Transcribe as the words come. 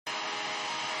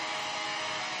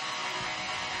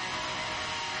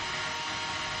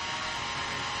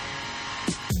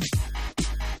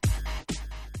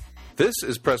This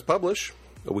is Press Publish,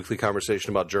 a weekly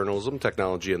conversation about journalism,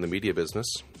 technology, and the media business.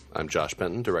 I'm Josh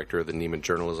Benton, director of the Nieman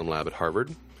Journalism Lab at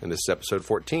Harvard, and this is episode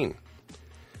 14.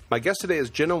 My guest today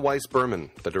is Jenna Weiss-Berman,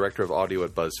 the director of audio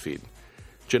at BuzzFeed.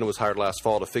 Jenna was hired last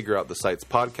fall to figure out the site's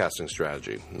podcasting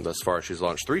strategy, and thus far she's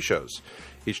launched 3 shows,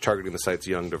 each targeting the site's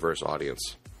young, diverse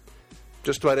audience.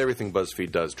 Just about everything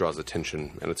BuzzFeed does draws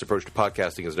attention, and its approach to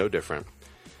podcasting is no different.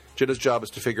 Jenna's job is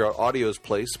to figure out audio's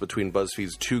place between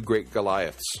BuzzFeed's 2 great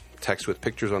Goliaths, text with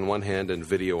pictures on one hand and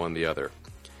video on the other.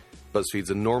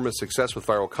 BuzzFeed's enormous success with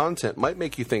viral content might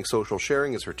make you think social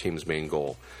sharing is her team's main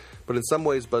goal, but in some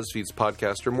ways BuzzFeed's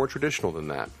podcasts are more traditional than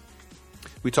that.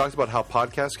 We talked about how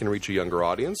podcasts can reach a younger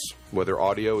audience, whether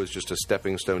audio is just a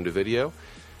stepping stone to video,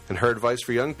 and her advice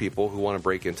for young people who want to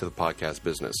break into the podcast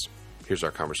business. Here's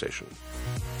our conversation.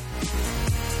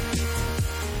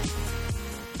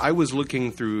 I was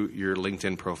looking through your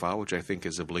LinkedIn profile, which I think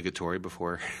is obligatory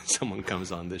before someone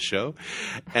comes on this show.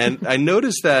 And I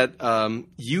noticed that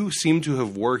you seem to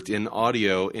have worked in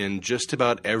audio in just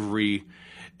about every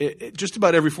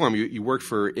form. You worked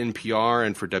for NPR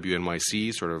and for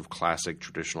WNYC, sort of classic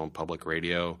traditional public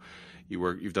radio.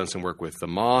 You've done some work with The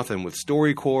Moth and with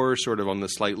StoryCorps, sort of on the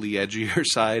slightly edgier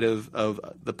side of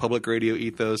the public radio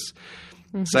ethos.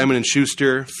 Mm-hmm. Simon &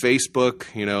 Schuster, Facebook,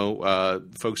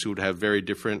 folks who would have very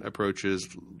different approaches,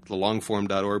 the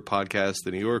longform.org podcast,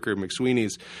 The New Yorker,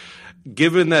 McSweeney's.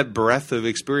 Given that breadth of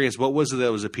experience, what was it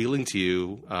that was appealing to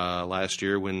you last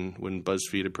year when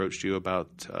BuzzFeed approached you about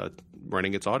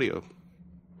running its audio?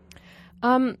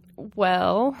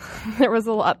 Well, there was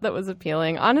a lot that was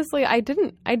appealing. Honestly, I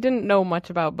didn't know much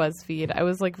about BuzzFeed. I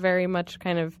was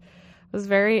was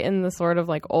very in the sort of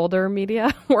like older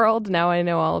media world. Now I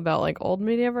know all about like old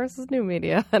media versus new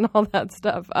media and all that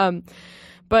stuff.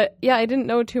 But yeah, I didn't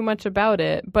know too much about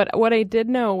it. But what I did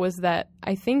know was that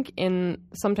I think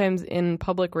sometimes in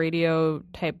public radio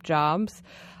type jobs,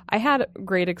 I had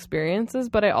great experiences,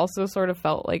 but I also sort of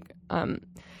felt like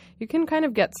you can kind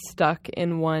of get stuck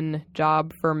in one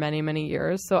job for many, many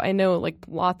years. So I know like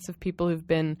lots of people who've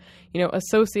been,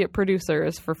 associate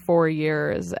producers for 4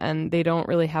 years, and they don't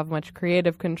really have much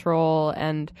creative control,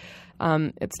 and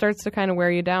it starts to kind of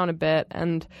wear you down a bit.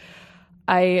 And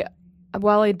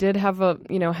while I did have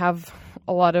have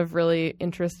a lot of really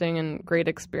interesting and great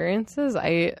experiences,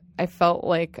 I felt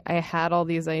like I had all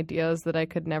these ideas that I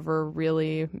could never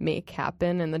really make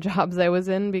happen in the jobs I was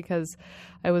in, because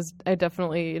I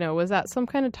definitely, was at some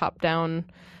kind of top-down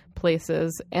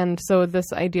places. And so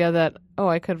this idea that,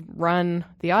 I could run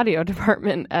the audio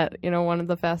department at, one of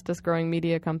the fastest growing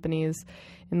media companies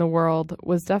in the world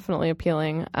was definitely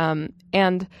appealing.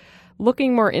 And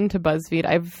looking more into BuzzFeed,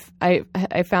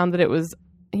 I found that it was,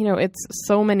 it's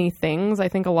so many things. I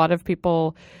think a lot of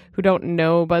people who don't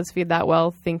know BuzzFeed that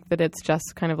well think that it's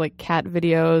just kind of like cat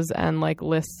videos and like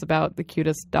lists about the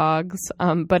cutest dogs.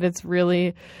 But it's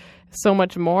really so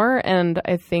much more. And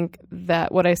I think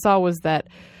that what I saw was that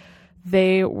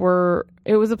it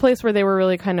was a place where they were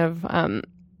really kind of,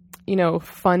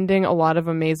 funding a lot of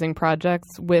amazing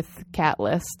projects with cat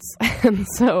lists. And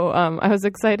so I was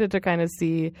excited to kind of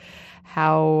see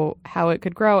how it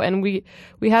could grow. And we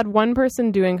had one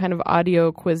person doing kind of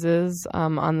audio quizzes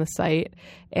on the site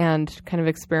and kind of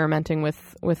experimenting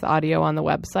with audio on the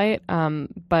website.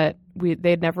 But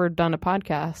they'd never done a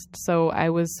podcast. So I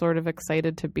was sort of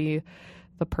excited to be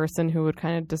the person who would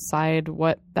kind of decide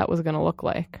what that was going to look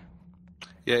like.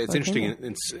 Yeah, it's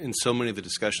interesting in so many of the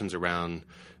discussions around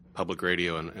public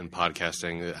radio and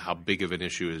podcasting, how big of an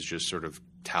issue is just sort of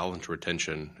talent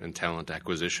retention and talent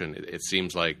acquisition. It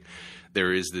seems like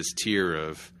there is this tier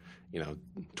of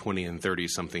 20 and 30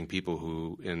 something people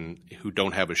who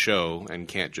don't have a show and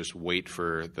can't just wait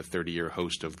for the 30-year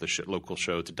host of the local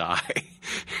show to die.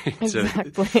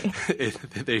 Exactly.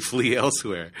 They flee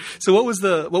elsewhere. So what was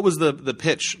the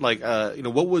pitch like?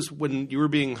 What was when you were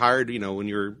being hired? When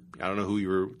you were, I don't know who you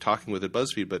were talking with at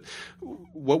BuzzFeed, but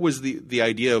what was the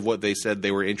idea of what they said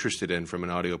they were interested in from an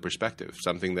audio perspective?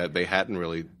 Something that they hadn't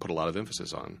really put a lot of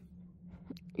emphasis on.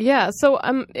 Yeah, so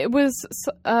it was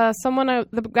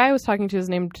the guy I was talking to is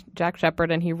named Jack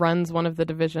Shepard, and he runs one of the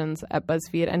divisions at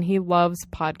BuzzFeed, and he loves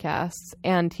podcasts,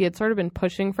 and he had sort of been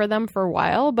pushing for them for a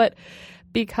while, but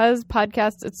because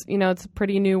podcasts, it's a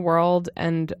pretty new world,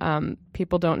 and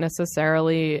people don't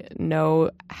necessarily know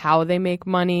how they make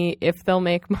money, if they'll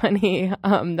make money,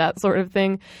 that sort of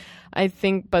thing. I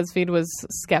think BuzzFeed was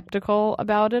skeptical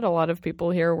about it. A lot of people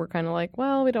here were kind of like,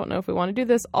 well, we don't know if we want to do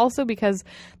this. Also because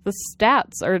the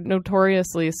stats are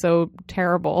notoriously so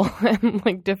terrible and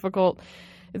like difficult.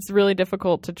 It's really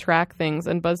difficult to track things.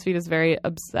 And BuzzFeed is very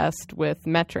obsessed with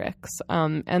metrics.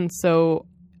 And so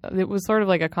it was sort of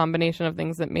like a combination of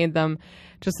things that made them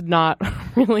just not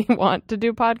really want to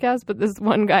do podcasts. But this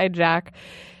one guy, Jack,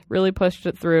 really pushed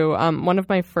it through. One of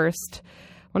my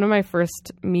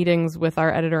first meetings with our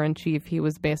editor-in-chief, he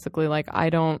was basically like, I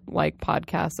don't like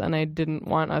podcasts and I didn't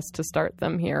want us to start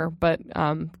them here, but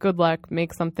good luck,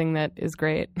 make something that is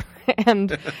great.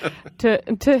 And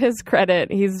to his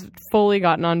credit, he's fully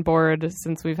gotten on board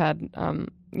since we've had,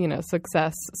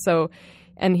 success. So,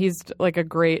 and he's like a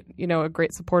great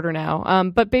supporter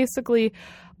now. But basically,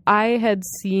 I had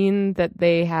seen that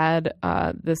they had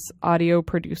this audio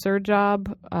producer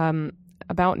job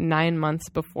about 9 months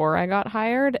before I got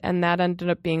hired, and that ended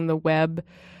up being the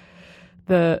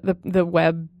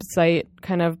website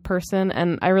kind of person.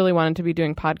 And I really wanted to be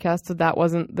doing podcasts, so that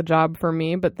wasn't the job for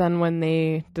me. But then when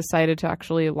they decided to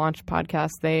actually launch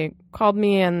podcasts, they called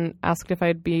me and asked if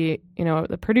I'd be,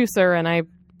 the producer, and I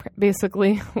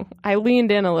basically I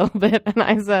leaned in a little bit and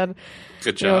I said,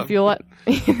 "Good job. If you let,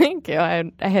 thank you.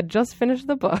 I had just finished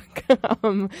the book.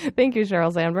 Thank you,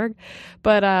 Sheryl Sandberg.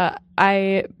 But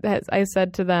I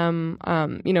said to them,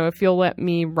 if you'll let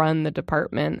me run the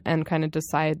department and kind of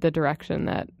decide the direction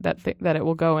that it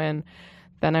will go in,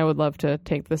 then I would love to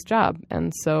take this job.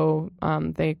 And so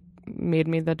they made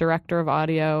me the director of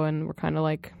audio, and we're kind of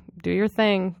like, do your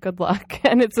thing. Good luck.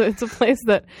 And it's a place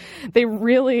that they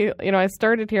really, I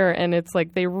started here and it's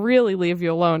like they really leave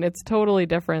you alone. It's totally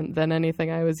different than anything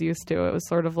I was used to. It was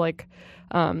sort of like,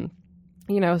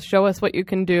 show us what you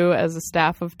can do as a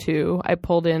staff of two. I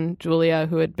pulled in Julia,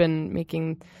 who had been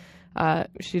making,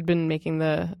 she'd been making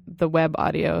the web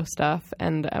audio stuff.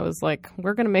 And I was like,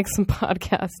 we're going to make some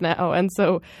podcasts now. And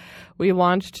so we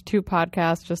launched 2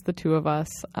 podcasts, just the 2 of us.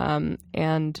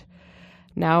 And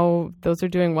now those are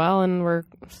doing well, and we're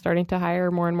starting to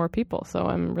hire more and more people. So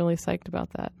I'm really psyched about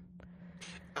that.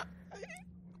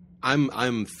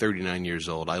 I'm 39 years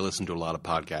old. I listen to a lot of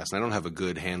podcasts, and I don't have a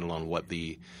good handle on what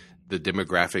the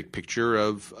demographic picture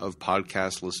of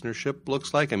podcast listenership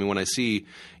looks like. I mean, when I see,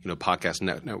 podcast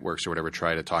networks or whatever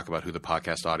try to talk about who the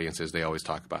podcast audience is, they always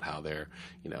talk about how they're,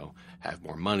 have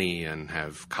more money and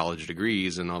have college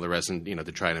degrees and all the rest, and,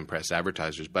 to try and impress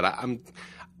advertisers. But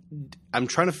I'm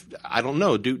trying to, I don't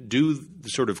know, do the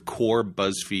sort of core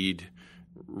BuzzFeed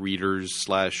readers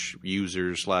 /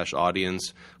 users /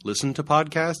 audience listen to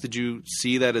podcasts? Did you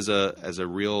see that as a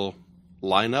real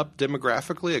lineup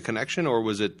demographically, a connection, or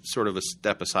was it sort of a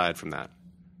step aside from that?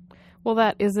 Well,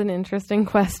 that is an interesting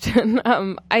question.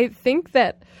 I think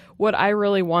that what I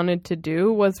really wanted to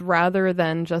do was, rather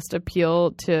than just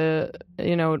appeal to,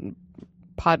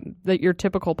 your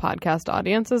typical podcast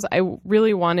audiences, I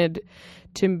really wanted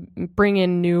to bring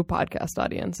in new podcast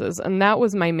audiences. And that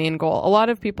was my main goal. A lot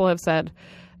of people have said,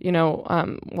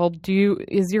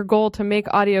 is your goal to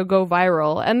make audio go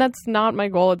viral? And that's not my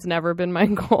goal. It's never been my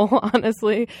goal,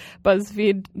 honestly.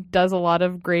 BuzzFeed does a lot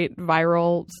of great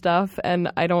viral stuff,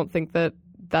 and I don't think that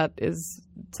is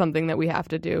something that we have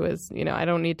to do. I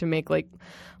don't need to make like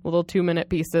little 2-minute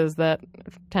pieces that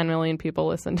 10 million people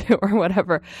listen to or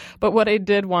whatever. But what I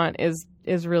did want is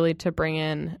really to bring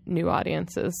in new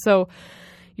audiences. So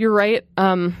you're right.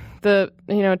 The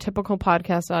typical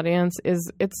podcast audience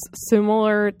it's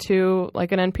similar to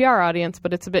like an NPR audience,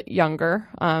 but it's a bit younger.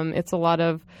 It's a lot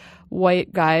of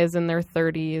white guys in their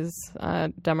 30s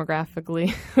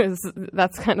demographically.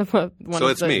 That's kind of one so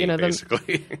of it's the, me,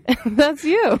 basically. That's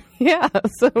you. Yeah.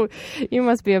 So you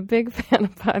must be a big fan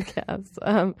of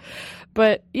podcasts.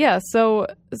 But yeah, so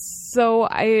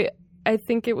I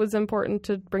think it was important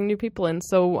to bring new people in.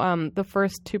 So the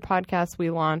first 2 podcasts we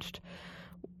launched,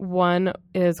 one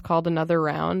is called Another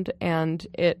Round, and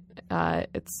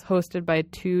it's hosted by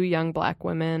 2 young Black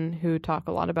women who talk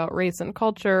a lot about race and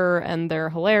culture, and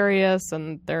they're hilarious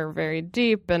and they're very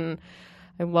deep, and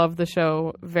I love the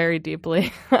show very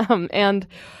deeply. And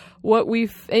what we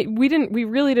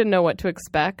really didn't know what to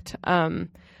expect.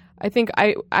 I think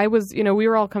I was, we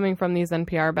were all coming from these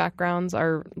NPR backgrounds,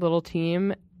 our little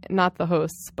team, not the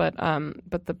hosts, but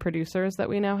the producers that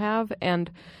we now have. And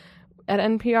at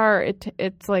NPR,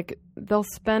 it's like they'll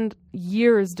spend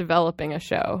years developing a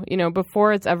show,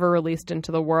 before it's ever released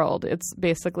into the world. It's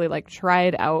basically like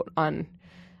tried out on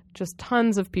just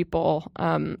tons of people.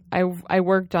 I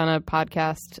worked on a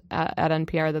podcast at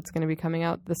NPR that's going to be coming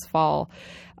out this fall.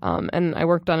 And I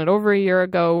worked on it over a year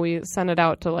ago. We sent it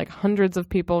out to like hundreds of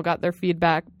people, got their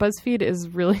feedback. BuzzFeed is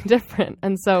really different.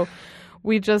 And so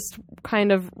we just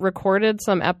kind of recorded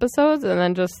some episodes and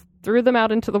then just threw them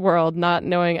out into the world, not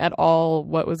knowing at all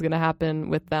what was going to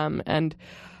happen with them. And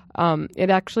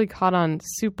it actually caught on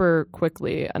super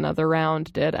quickly. Another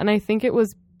Round did. And I think it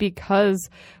was because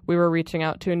we were reaching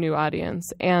out to a new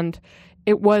audience. And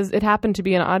it happened to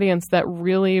be an audience that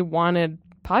really wanted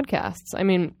podcasts. I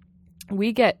mean,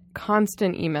 we get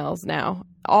constant emails now,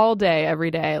 all day,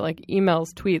 every day, like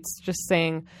emails, tweets, just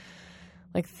saying,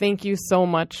 like, thank you so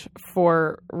much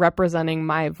for representing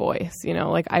my voice. You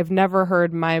know, like, I've never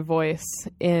heard my voice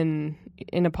in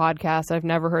a podcast. I've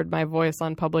never heard my voice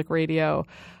on public radio.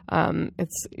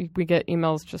 We get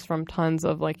emails just from tons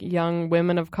of like young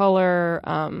women of color,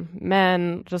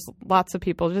 men, just lots of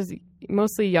people, just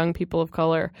mostly young people of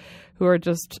color who are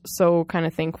just so kind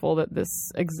of thankful that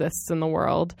this exists in the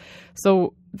world.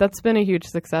 So that's been a huge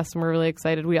success, and we're really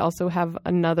excited. We also have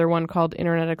another one called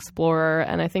Internet Explorer,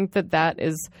 and I think that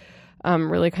is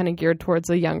really kind of geared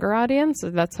towards a younger audience.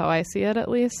 That's how I see it, at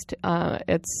least.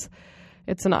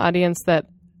 It's an audience that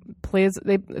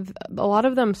a lot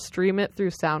of them stream it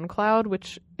through SoundCloud,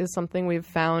 which is something we've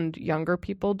found younger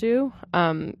people do.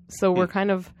 So we're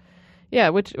kind of,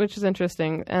 which is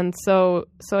interesting. And so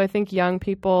I think young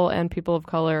people and people of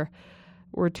color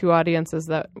were two audiences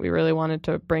that we really wanted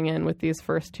to bring in with these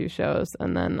first two shows.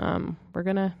 And then we're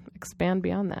going to expand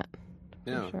beyond that.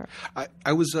 Yeah. Sure.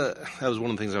 That was one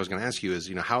of the things I was going to ask you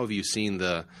is, how have you seen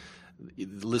the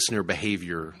listener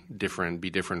behavior be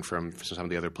different from some of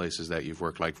the other places that you've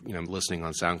worked, like, listening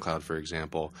on SoundCloud, for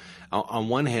example? On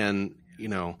one hand,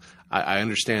 I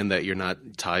understand that you're not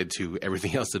tied to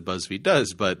everything else that BuzzFeed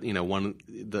does, but,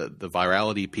 the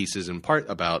virality piece is in part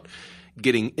about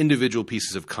getting individual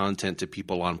pieces of content to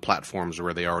people on platforms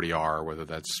where they already are, whether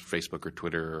that's Facebook or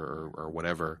Twitter or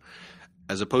whatever,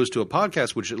 as opposed to a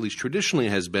podcast, which at least traditionally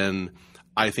has been,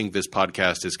 I think this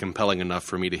podcast is compelling enough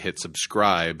for me to hit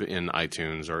subscribe in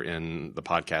iTunes or in the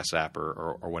podcast app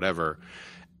or whatever.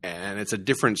 And it's a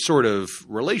different sort of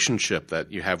relationship that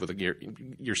you have with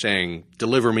you're saying,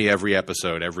 deliver me every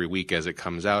episode every week as it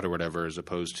comes out or whatever, as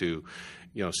opposed to,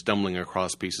 stumbling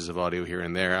across pieces of audio here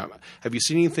and there. Have you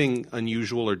seen anything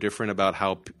unusual or different about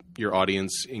how your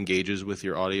audience engages with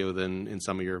your audio than in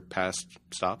some of your past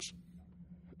stops?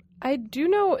 I do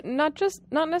know not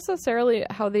necessarily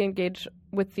how they engage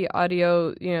with the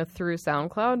audio, through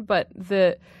SoundCloud, but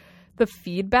the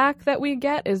feedback that we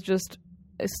get is just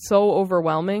so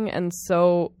overwhelming. And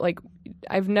so, like,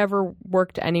 I've never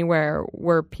worked anywhere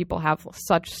where people have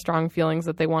such strong feelings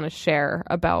that they want to share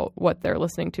about what they're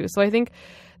listening to. So I think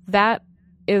that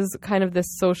is kind of this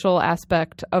social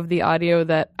aspect of the audio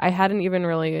that I hadn't even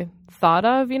really thought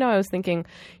of. I was thinking,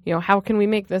 how can we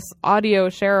make this audio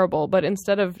shareable? But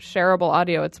instead of shareable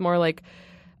audio, it's more like,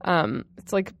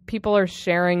 it's like people are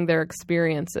sharing their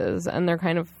experiences and they're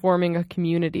kind of forming a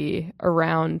community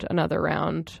around another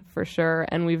round, for sure.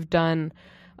 And we've done,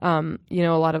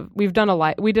 we did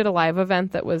a live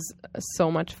event that was so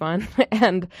much fun.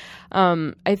 And,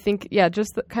 I think,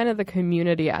 just kind of the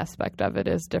community aspect of it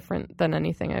is different than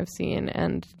anything I've seen.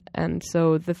 And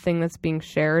so the thing that's being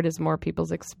shared is more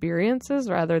people's experiences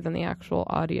rather than the actual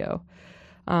audio.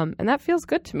 And that feels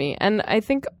good to me. And I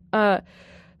think,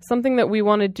 something that we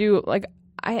want to do, like,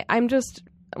 I'm just,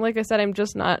 like I said,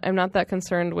 I'm not that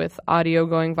concerned with audio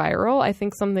going viral. I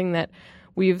think something that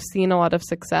we've seen a lot of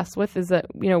success with is that,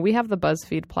 we have the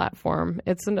BuzzFeed platform.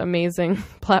 It's an amazing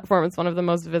platform. It's one of the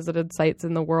most visited sites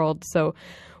in the world. So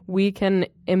we can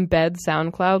embed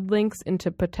SoundCloud links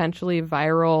into potentially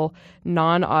viral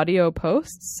non-audio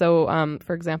posts. So,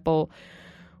 for example,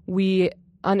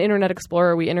 on Internet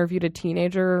Explorer, we interviewed a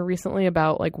teenager recently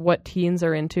about like what teens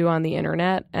are into on the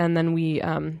internet. And then we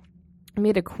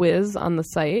made a quiz on the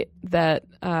site that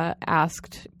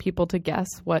asked people to guess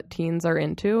what teens are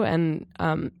into. And,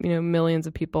 millions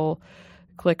of people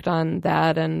clicked on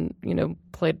that and,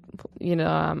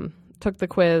 took the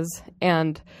quiz.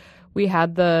 And we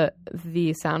had the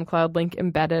SoundCloud link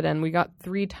embedded, and we got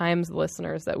 3 times the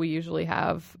listeners that we usually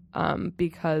have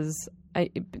because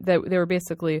they were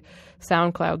basically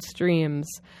SoundCloud streams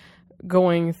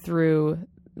going through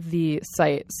the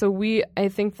site. So I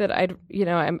think that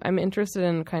I'm interested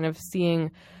in kind of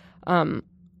seeing, kind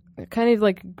of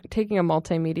like taking a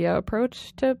multimedia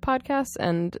approach to podcasts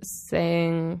and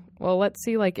saying, well, let's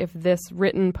see, like, if this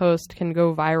written post can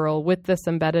go viral with this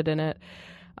embedded in it.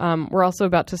 We're also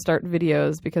about to start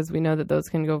videos because we know that those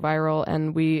can go viral,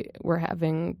 and we're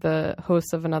having the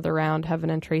hosts of another round,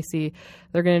 Heaven and Tracy.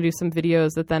 They're going to do some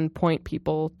videos that then point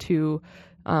people to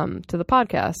the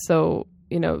podcast. So,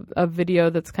 a video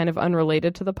that's kind of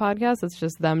unrelated to the podcast. It's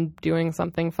just them doing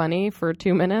something funny for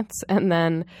 2 minutes, and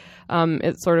then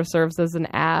it sort of serves as an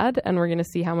ad, and we're going to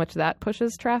see how much that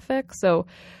pushes traffic. So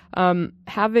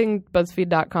having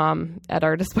BuzzFeed.com at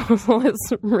our disposal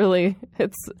is really,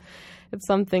 it's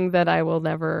something that I will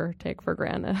never take for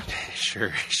granted.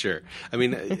 Sure. I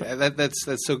mean,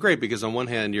 that's so great because on one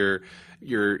hand,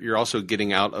 you're also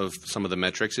getting out of some of the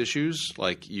metrics issues.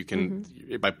 Like you can,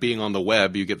 by being on the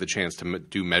web, you get the chance to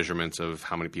do measurements of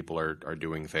how many people are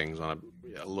doing things on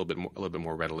a little bit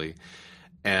more readily.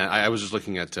 And I was just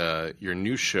looking at your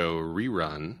new show,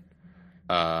 Rerun.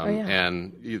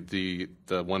 And the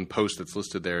one post that's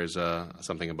listed there is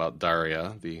something about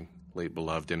Daria, the late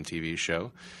beloved MTV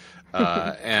show.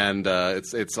 And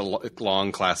it's a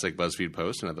long classic BuzzFeed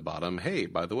post, and at the bottom, hey,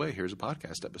 by the way, here's a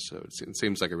podcast episode. It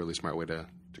seems like a really smart way to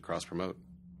cross promote.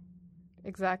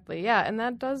 Exactly. Yeah, and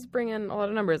that does bring in a lot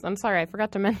of numbers. I'm sorry, I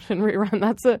forgot to mention Rerun.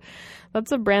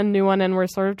 That's a brand new one, and we're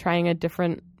sort of trying a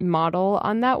different model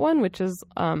on that one, which is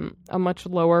a much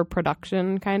lower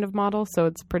production kind of model. So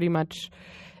it's pretty much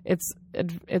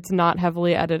it's not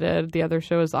heavily edited. The other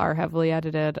shows are heavily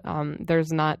edited.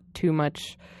 There's not too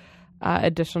much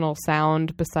additional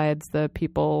sound besides the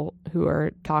people who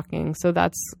are talking. So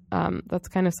that's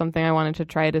kind of something I wanted to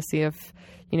try to see if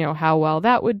how well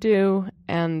that would do,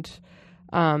 and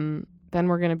then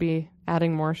we're going to be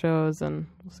adding more shows, and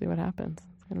we'll see what happens.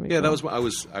 It's going to be cool. That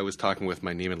was I was talking with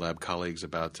my Nieman Lab colleagues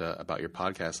about your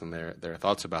podcast and their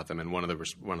thoughts about them, and one of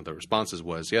the responses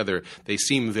was, they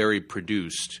seem very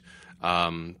produced.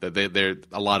 That they're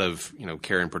a lot of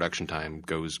care and production time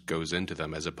goes into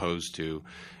them, as opposed to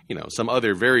some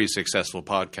other very successful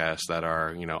podcasts that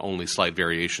are only slight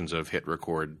variations of hit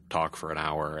record, talk for an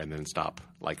hour, and then stop,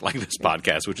 like this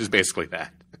podcast, which is basically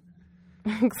that.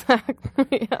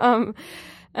 Exactly. And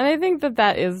I think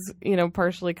that is,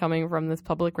 partially coming from this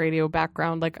public radio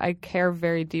background. Like, I care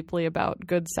very deeply about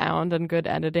good sound and good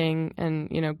editing and,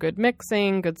 good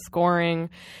mixing, good scoring.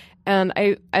 And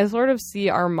I sort of see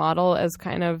our model as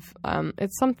kind of,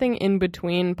 it's something in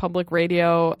between public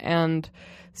radio and,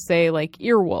 say, like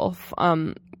Earwolf,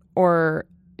 or,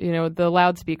 the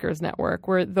Loudspeakers Network,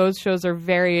 where those shows are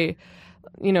very,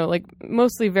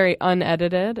 mostly very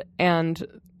unedited, and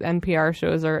NPR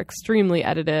shows are extremely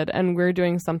edited, and we're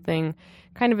doing something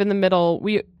kind of in the middle.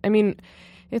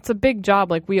 It's a big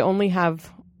job. Like, we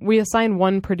assign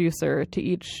one producer to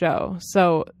each show.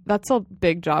 So that's a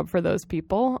big job for those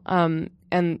people. And,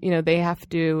 they have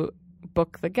to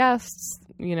book the guests,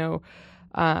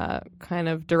 kind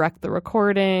of direct the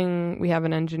recording. We have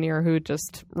an engineer who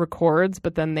just records,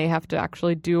 but then they have to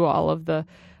actually do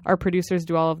our producers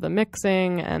do all of the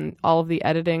mixing and all of the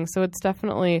editing. So it's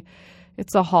definitely,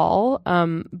 it's a haul,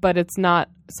 but it's not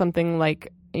something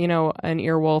like, an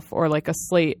Earwolf or like a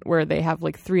Slate where they have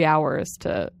like 3 hours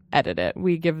to edit it.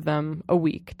 We give them a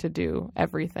week to do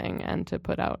everything and to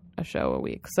put out a show a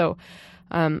week. So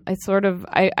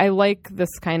I like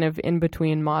this kind of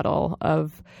in-between model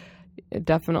of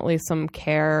definitely some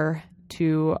care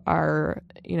to our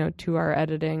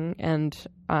editing and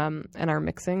our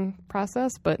mixing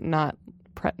process, but not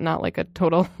like a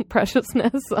total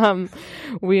preciousness.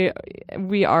 We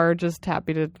are just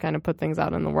happy to kind of put things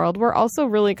out in the world. We're also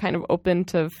really kind of open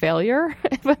to failure,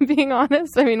 if I'm being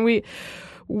honest. I mean,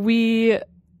 we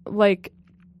like,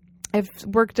 I've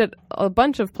worked at a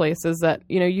bunch of places that,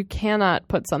 you cannot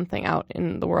put something out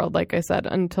in the world, like I said,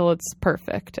 until it's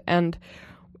perfect. And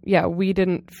yeah, we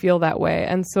didn't feel that way.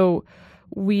 And so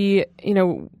we,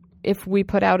 if we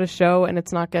put out a show and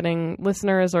it's not getting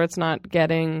listeners, or it's not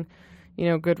getting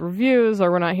good reviews,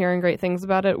 or we're not hearing great things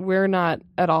about it, we're not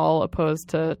at all opposed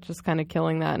to just kind of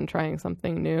killing that and trying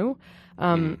something new,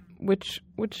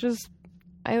 which is,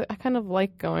 I kind of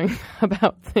like going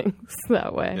about things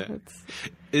that way. Yeah.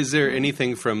 Is there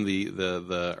anything from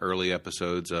the early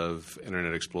episodes of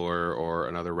Internet Explorer or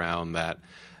Another Round that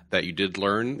you did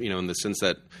learn, in the sense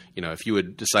that, if you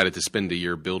had decided to spend a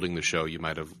year building the show, you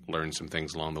might have learned some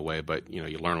things along the way, but, you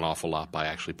learn an awful lot by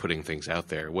actually putting things out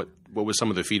there. What was some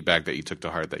of the feedback that you took to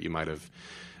heart that you might have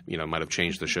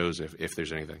changed the shows, if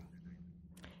there's anything?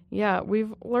 Yeah,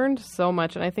 we've learned so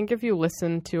much. And I think if you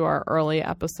listen to our early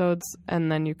episodes and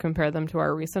then you compare them to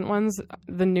our recent ones,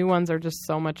 the new ones are just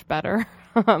so much better.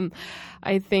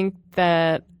 I think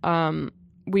that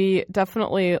we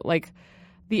definitely,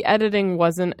 the editing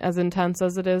wasn't as intense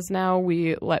as it is now.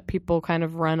 We let people kind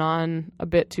of run on a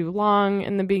bit too long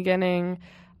in the beginning,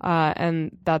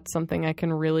 and that's something I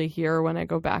can really hear when I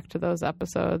go back to those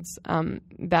episodes.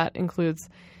 That includes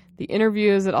the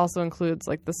interviews. It also includes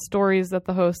the stories that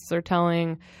the hosts are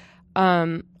telling.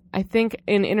 I think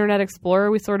in Internet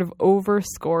Explorer, we sort of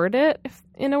overscored it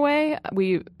in a way.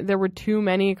 There were too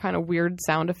many kind of weird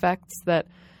sound effects that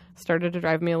started to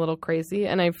drive me a little crazy.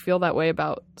 And I feel that way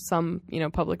about some,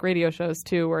 public radio shows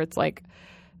too, where it's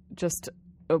just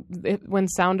when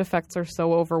sound effects are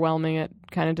so overwhelming, it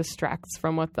kind of distracts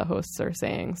from what the hosts are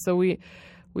saying. So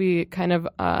we kind of,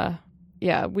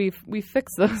 we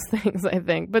fix those things, I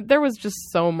think. But there was just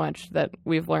so much that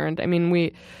we've learned. I mean,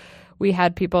 we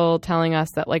had people telling us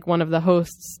that like one of the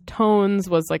hosts' tones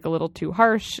was like a little too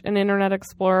harsh in Internet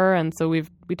Explorer, and so we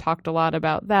talked a lot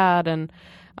about that, and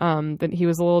that he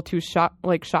was a little too shock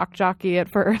jockey at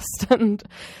first, and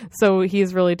so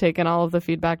he's really taken all of the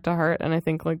feedback to heart. And I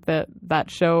think like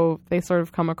that show, they sort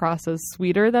of come across as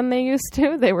sweeter than they used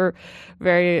to. They were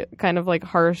very kind of like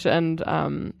harsh, and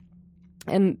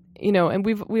you know, and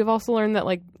we've also learned that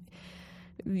like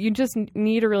you just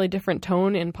need a really different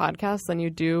tone in podcasts than you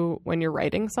do when you're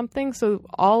writing something. So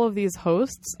all of these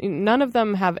hosts, none of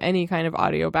them have any kind of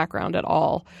audio background at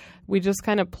all. We just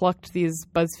kind of plucked these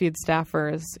BuzzFeed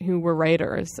staffers who were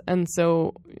writers. And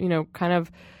so, you know, kind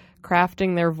of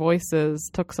crafting their voices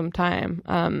took some time.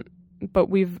 But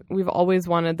we've always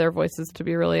wanted their voices to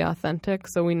be really authentic.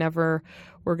 So we never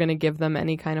were going to give them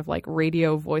any kind of like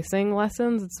radio voicing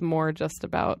lessons. It's more just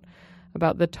about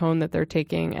the tone that they're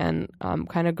taking, and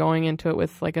kind of going into it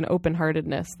with like an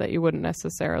open-heartedness that you wouldn't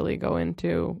necessarily go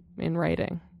into in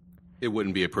writing. It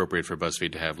wouldn't be appropriate for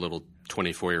BuzzFeed to have little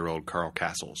 24-year-old Carl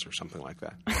Castles or something like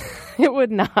that. It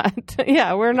would not.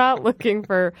 Yeah, we're not looking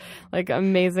for like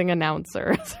amazing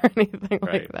announcers or anything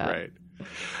like that. Right.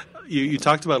 You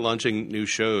talked about launching new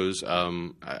shows.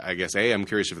 I guess, I'm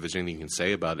curious if there's anything you can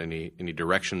say about any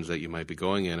directions that you might be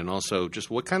going in, and also just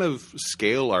what kind of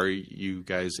scale are you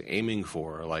guys aiming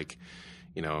for? Like,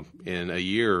 you know, in a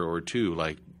year or two,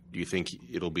 like, do you think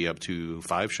it'll be up to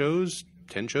 5 shows,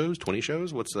 10 shows, 20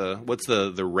 shows? What's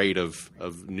the rate of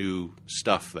new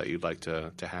stuff that you'd like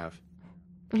to have?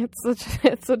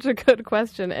 It's such a good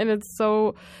question, and it's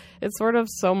sort of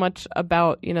so much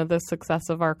about, you know, the success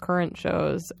of our current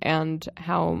shows and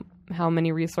how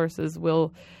many resources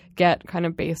we'll get kind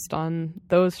of based on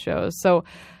those shows. So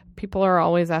people are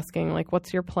always asking, like,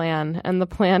 what's your plan? And the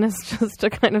plan is just to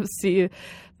kind of see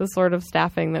the sort of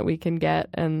staffing that we can get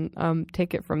and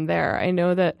take it from there. I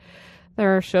know that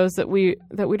there are shows that we'd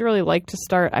really like to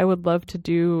start. I would love to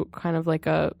do kind of like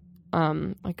a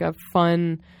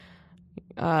fun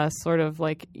sort of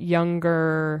like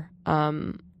younger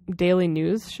daily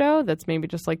news show that's maybe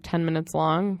just like 10 minutes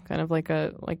long, kind of like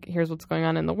here's what's going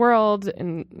on in the world,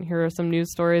 and here are some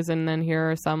news stories, and then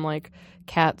here are some like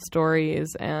cat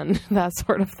stories and that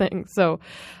sort of thing. So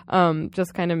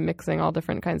just kind of mixing all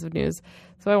different kinds of news.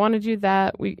 So I want to do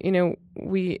that.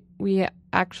 We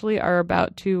actually are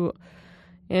about to,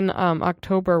 in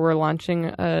October, we're launching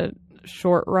a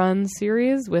short run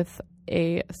series with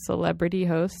a celebrity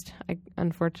host. I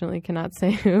unfortunately cannot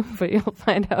say who, but you'll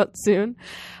find out soon.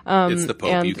 It's the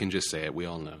Pope. You can just say it. We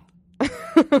all know.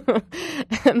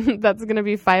 And that's going to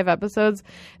be 5 episodes.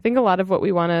 I think a lot of what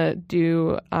we want to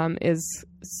do is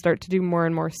start to do more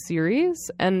and more series.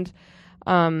 And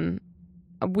part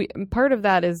of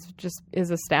that is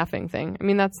a staffing thing. I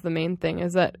mean, that's the main thing,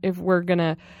 is that if we're going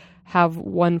to have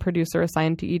one producer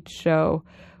assigned to each show,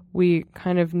 we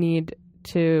kind of need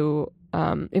to,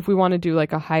 if we want to do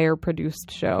like a higher produced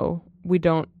show, we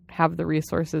don't have the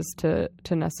resources to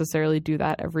necessarily do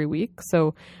that every week.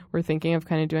 So we're thinking of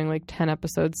kind of doing like 10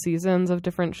 episode seasons of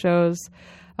different shows.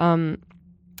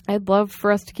 I'd love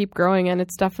for us to keep growing, and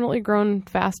it's definitely grown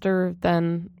faster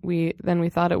than we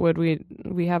thought it would.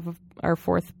 We have our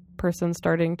 4th person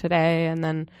starting today, and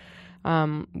then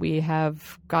we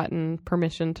have gotten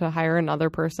permission to hire another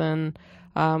person.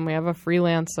 We have a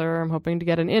freelancer. I'm hoping to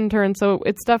get an intern. So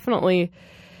it's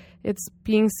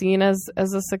being seen as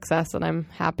a success, and I'm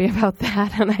happy about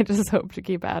that. And I just hope to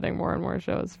keep adding more and more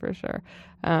shows for sure.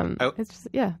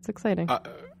 It's exciting.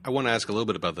 I want to ask a little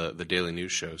bit about the daily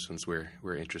news show, since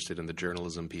we're interested in the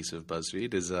journalism piece of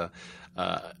BuzzFeed.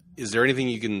 Is there anything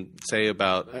you can say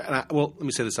about? Let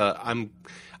me say this. I'm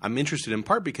interested in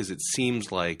part because it seems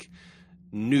like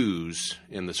news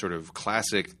in the sort of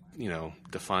classic,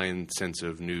 defined sense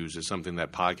of news is something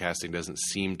that podcasting doesn't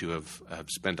seem to have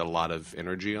spent a lot of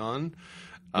energy on,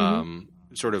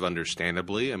 sort of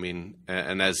understandably. I mean,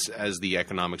 and as the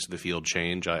economics of the field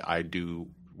change, I do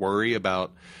worry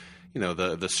about,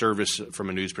 the service from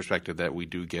a news perspective that we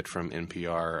do get from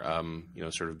NPR,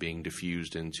 sort of being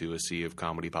diffused into a sea of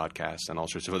comedy podcasts and all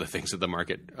sorts of other things that the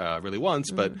market really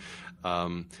wants. But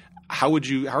how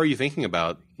are you thinking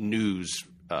about news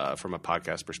from a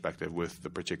podcast perspective with the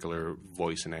particular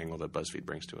voice and angle that BuzzFeed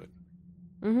brings to it?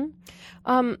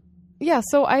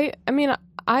 So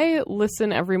I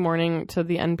listen every morning to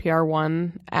the NPR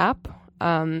One app,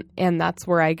 and that's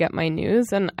where I get my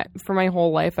news. And for my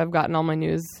whole life, I've gotten all my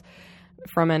news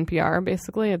from NPR,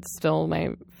 basically. It's still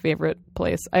my favorite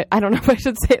place. I don't know if I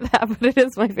should say that, but it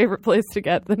is my favorite place to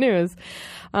get the news.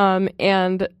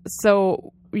 And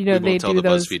so, We won't they tell do the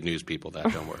those. BuzzFeed news people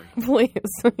that, don't worry. Please,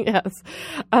 yes.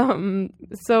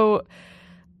 So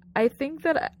I think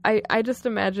that I just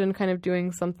imagine kind of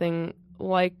doing something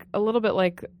like a little bit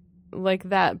like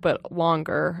that, but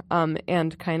longer,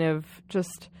 and kind of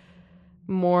just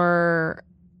more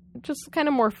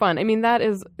fun. I mean, that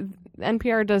is,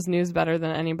 NPR does news better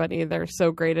than anybody. They're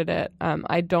so great at it.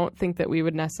 I don't think that we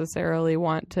would necessarily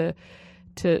want to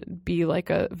be like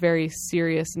a very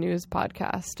serious news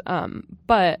podcast.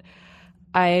 But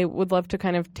I would love to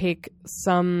kind of take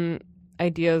some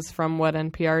ideas from what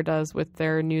NPR does with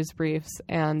their news briefs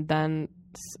and then,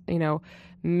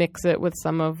 mix it with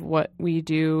some of what we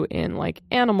do in like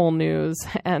animal news.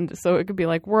 And so it could be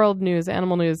like world news,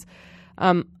 animal news.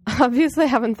 Obviously I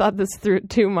haven't thought this through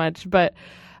too much, but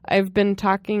I've been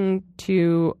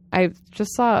I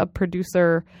just saw a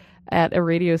producer at a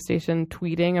radio station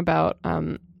tweeting about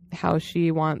how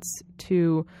she wants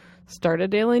to start a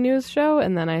daily news show.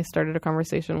 And then I started a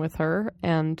conversation with her,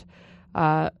 and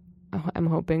I'm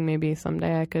hoping maybe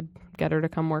someday I could get her to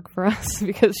come work for us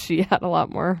because she had a lot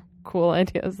more cool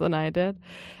ideas than I did.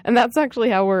 And that's actually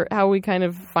how we kind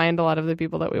of find a lot of the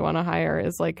people that we want to hire,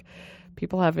 is like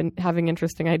people having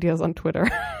interesting ideas on Twitter,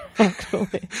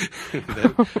 actually.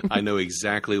 I know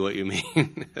exactly what you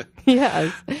mean.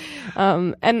 Yes.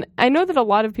 And I know that a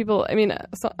lot of people,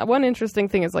 one interesting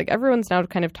thing is like everyone's now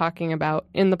kind of talking about,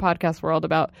 in the podcast world,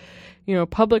 about,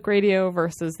 public radio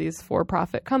versus these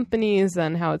for-profit companies,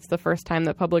 and how it's the first time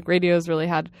that public radio has really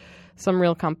had some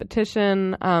real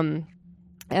competition.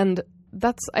 And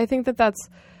I think that's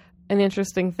an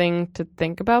interesting thing to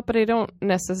think about, but I don't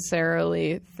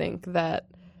necessarily think that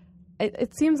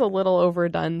it seems a little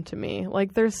overdone to me.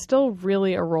 Like there's still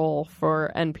really a role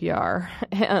for NPR.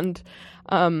 And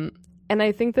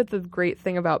I think that the great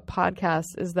thing about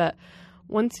podcasts is that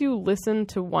once you listen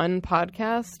to one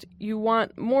podcast, you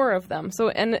want more of them. So,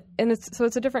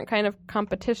 it's a different kind of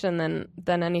competition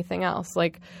than anything else.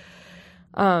 Like,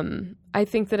 I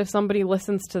think that if somebody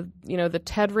listens to, the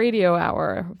TED Radio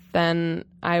Hour, then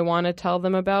I want to tell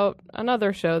them about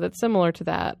another show that's similar to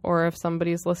that. Or if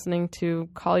somebody's listening to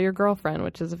Call Your Girlfriend,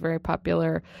 which is a very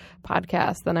popular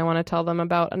podcast, then I want to tell them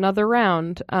about Another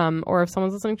Round. Or if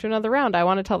someone's listening to Another Round, I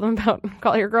want to tell them about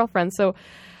Call Your Girlfriend. So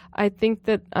I think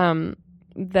that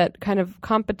that kind of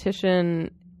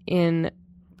competition in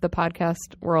the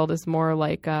podcast world is more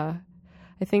like, I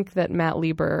think that Matt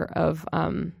Lieber of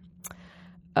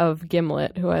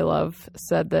Gimlet, who I love,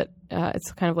 said that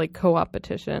it's kind of like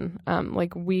co-opetition.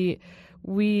 Like we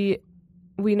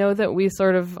know that we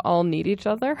sort of all need each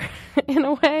other in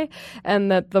a way,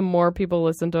 and that the more people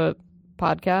listen to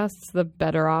podcasts, the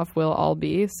better off we'll all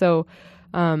be. So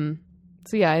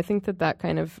yeah, I think that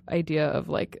kind of idea of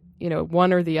like,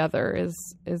 one or the other is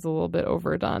a little bit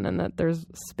overdone, and that there's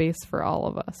space for all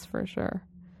of us for sure.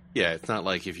 Yeah, it's not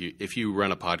like if you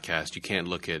run a podcast, you can't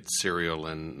look at Serial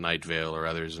and Night Vale or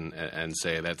others and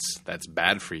say that's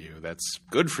bad for you. That's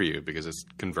good for you because it's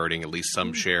converting at least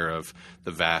some share of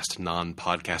the vast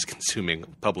non-podcast consuming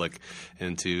public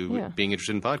into being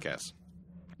interested in podcasts.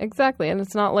 Exactly. And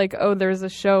it's not like, oh, there's a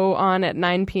show on at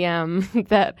 9 p.m.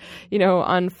 that,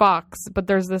 on Fox, but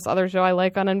there's this other show I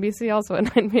like on NBC also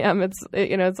at 9 p.m.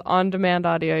 It's on-demand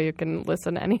audio. You can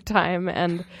listen anytime.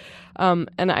 And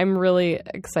I'm really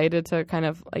excited to kind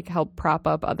of like help prop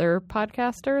up other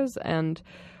podcasters. And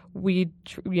we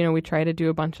try to do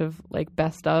a bunch of like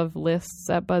best of lists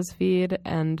at BuzzFeed,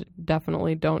 and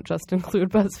definitely don't just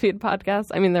include BuzzFeed podcasts.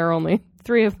 I mean, there are only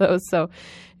 3 of those, so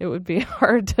it would be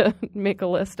hard to make a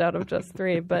list out of just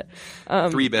 3. But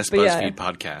 3 best BuzzFeed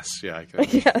podcasts. Yeah.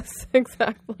 Yes,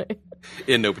 exactly.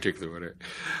 In no particular order.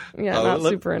 Yeah, not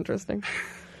super interesting.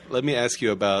 Let me ask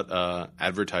you about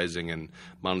advertising and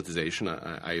monetization.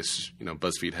 I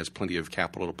BuzzFeed has plenty of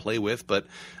capital to play with, but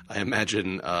I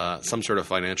imagine some sort of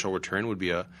financial return would be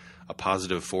a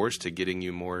positive force to getting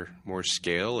you more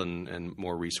scale and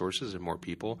more resources and more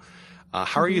people.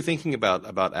 How are you thinking about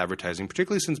advertising,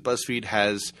 particularly since BuzzFeed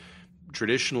has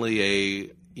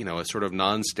traditionally a sort of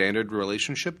non-standard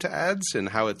relationship to ads and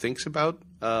how it thinks about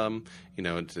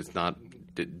it's not.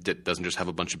 It doesn't just have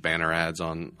a bunch of banner ads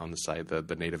on the site,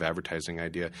 the native advertising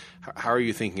idea. How are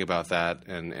you thinking about that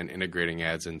and integrating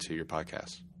ads into your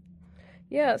podcast?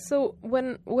 Yeah, so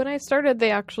when I started,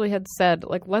 they actually had said,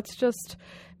 like, let's just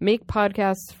make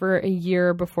podcasts for a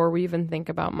year before we even think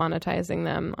about monetizing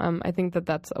them. I think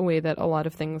that's a way that a lot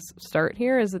of things start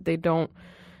here, is that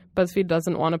BuzzFeed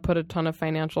doesn't want to put a ton of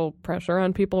financial pressure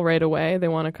on people right away. They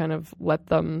want to kind of let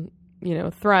them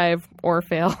thrive or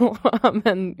fail,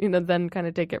 and then kind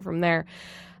of take it from there.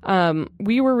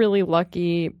 We were really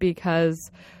lucky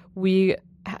because we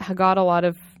got a lot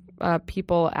of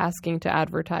people asking to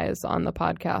advertise on the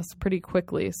podcast pretty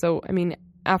quickly. So, I mean,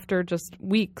 after just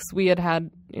weeks, we had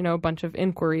a bunch of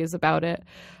inquiries about it.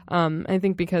 I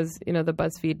think because the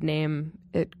BuzzFeed name,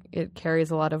 it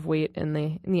carries a lot of weight in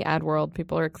the ad world.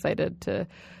 People are excited to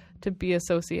be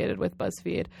associated with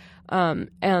BuzzFeed,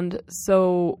 and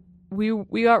so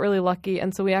we got really lucky.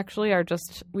 And so we actually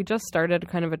we just started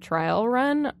kind of a trial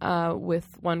run with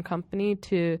one company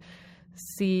to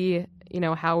see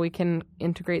how we can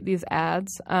integrate these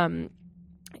ads.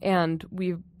 And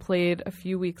we've played a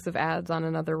few weeks of ads on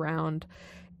another round,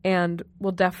 and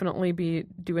we'll definitely be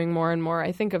doing more and more.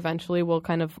 I think eventually we'll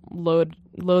kind of load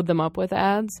them up with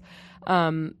ads.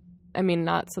 I mean,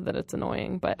 not so that it's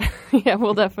annoying, but yeah,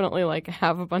 we'll definitely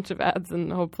have a bunch of ads,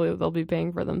 and hopefully they'll be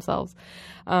paying for themselves,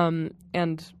 and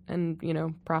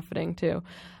profiting too.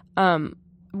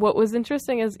 What was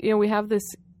interesting is we have this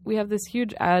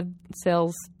huge ad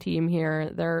sales team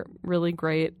here. They're really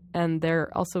great, and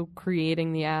they're also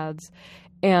creating the ads,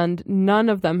 and none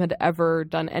of them had ever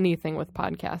done anything with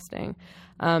podcasting.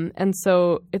 And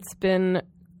so it's been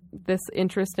this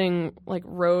interesting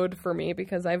road for me,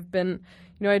 because I've been,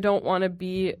 I don't want to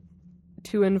be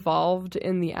too involved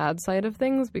in the ad side of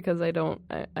things, because I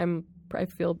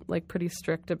feel pretty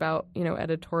strict about,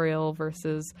 editorial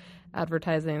versus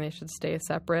advertising. They should stay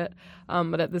separate.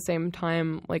 But at the same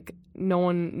time, no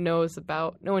one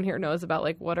here knows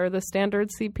about what are the standard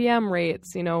CPM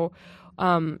rates,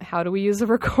 how do we use a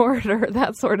recorder,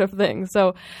 that sort of thing.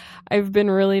 So I've been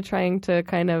really trying to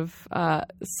kind of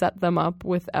set them up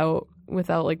without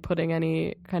putting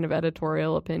any kind of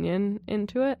editorial opinion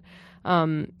into it.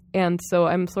 And so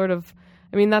I'm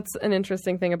that's an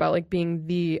interesting thing about being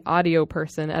the audio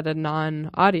person at a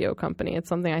non-audio company. It's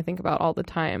something I think about all the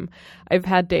time. I've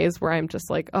had days where I'm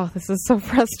just oh, this is so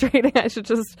frustrating. I should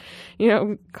just,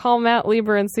 call Matt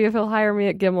Lieber and see if he'll hire me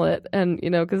at Gimlet. And,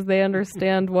 because they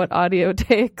understand what audio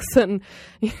takes, and,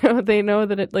 they know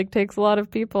that it takes a lot of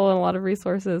people and a lot of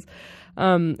resources.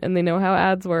 And they know how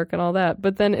ads work and all that.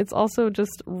 But then it's also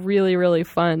just really, really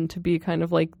fun to be kind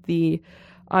of the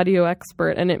audio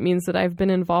expert, and it means that I've been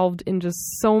involved in just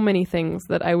so many things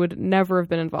that I would never have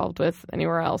been involved with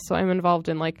anywhere else. So I'm involved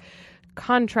in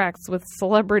contracts with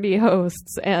celebrity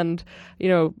hosts, and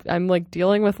I'm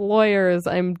dealing with lawyers,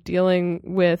 I'm dealing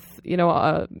with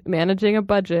managing a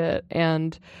budget,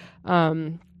 and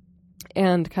kind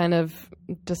of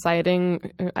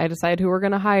I decide who we're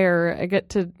going to hire. I get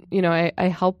to I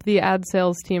help the ad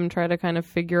sales team try to kind of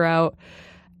figure out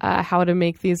how to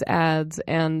make these ads,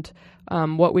 and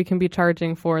what we can be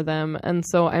charging for them. And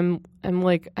so I'm in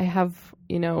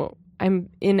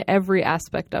every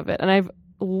aspect of it. And I've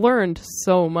learned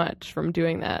so much from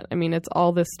doing that. I mean, it's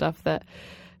all this stuff that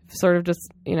sort of just,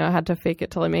 had to fake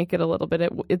it till I make it a little bit.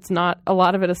 It's not, a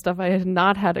lot of it is stuff I had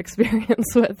not had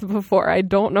experience with before. I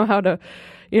don't know how to,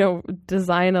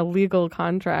 design a legal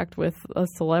contract with a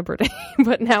celebrity,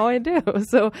 but now I do.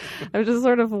 So I've just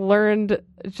sort of learned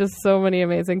just so many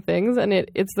amazing things. And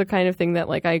it's the kind of thing that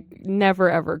I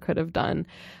never, ever could have done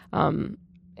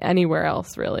anywhere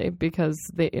else, really, because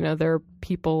there are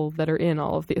people that are in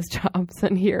all of these jobs.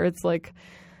 And here it's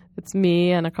it's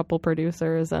me and a couple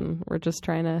producers, and we're just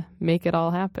trying to make it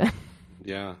all happen.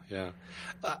 Yeah, yeah.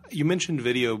 You mentioned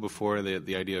video before,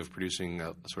 the idea of producing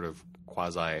a sort of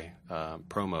quasi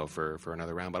promo for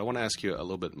another round, but I want to ask you a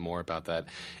little bit more about that.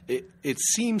 It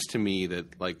seems to me that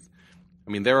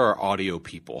there are audio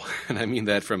people, and I mean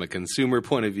that from a consumer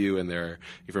point of view, and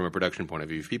from a production point of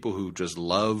view, people who just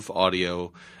love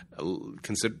audio.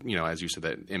 Consider, as you said,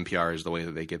 that NPR is the way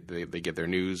that they get their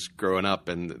news growing up,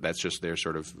 and that's just their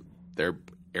sort of their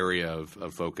area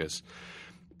of focus.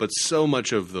 But so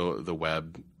much of the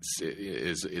web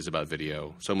is about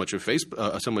video. So much of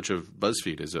so much of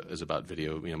BuzzFeed is about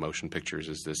video. Motion pictures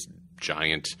is this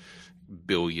giant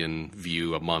billion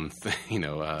view a month,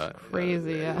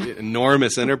 crazy,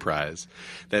 enormous enterprise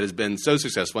that has been so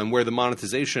successful, and where the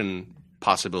monetization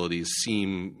possibilities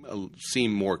seem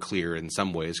more clear in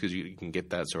some ways, because you can get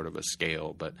that sort of a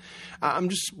scale. But I'm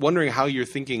just wondering how you're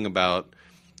thinking about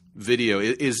video.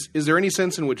 Is there any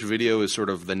sense in which video is sort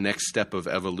of the next step of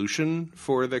evolution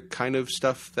for the kind of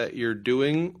stuff that you're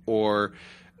doing, or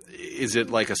is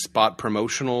it like a spot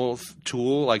promotional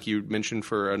tool like you mentioned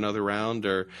for another round?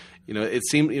 Or it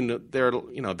seemed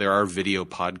there are video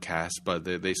podcasts, but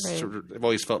they right. sort of, I've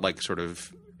always felt like sort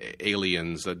of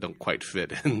aliens that don't quite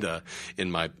fit in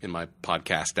my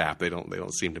podcast app. They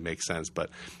don't seem to make sense. But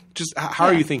just how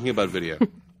are you thinking about video?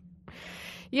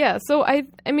 Yeah. So I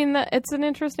mean, it's an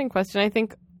interesting question. I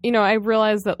think, I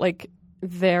realize that like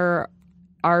there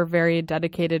are very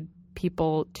dedicated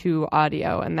people to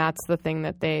audio, and that's the thing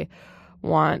that they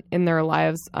want in their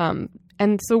lives.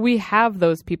 And so we have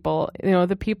those people.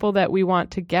 The people that we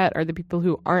want to get are the people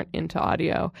who aren't into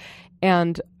audio.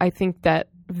 And I think that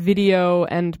video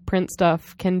and print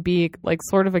stuff can be like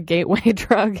sort of a gateway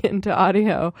drug into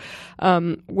audio,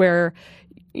 where,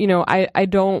 I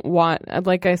don't want,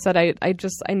 like I said,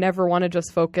 I never want to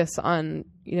just focus on,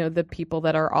 the people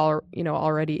that are all,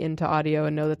 already into audio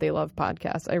and know that they love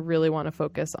podcasts. I really want to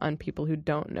focus on people who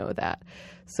don't know that.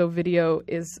 So video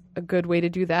is a good way to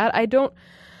do that. I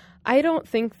don't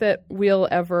think that we'll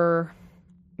ever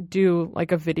do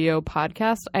like a video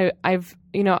podcast. I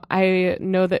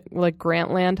know that like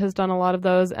Grantland has done a lot of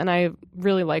those, and I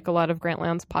really like a lot of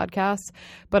Grantland's podcasts,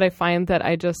 but I find that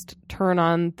I just turn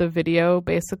on the video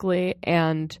basically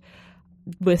and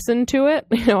listen to it.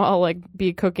 I'll like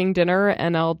be cooking dinner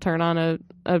and I'll turn on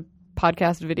a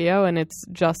podcast video, and it's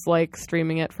just like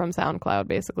streaming it from SoundCloud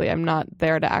basically. I'm not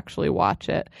there to actually watch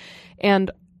it.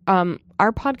 And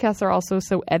our podcasts are also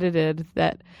so edited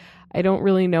that I don't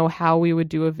really know how we would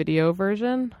do a video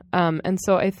version. And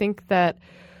so I think that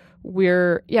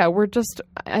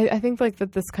I think like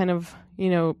that this kind of,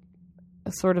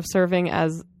 sort of serving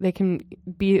as, they can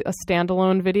be a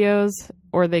standalone videos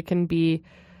or they can be,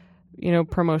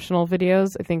 promotional videos.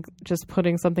 I think just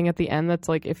putting something at the end that's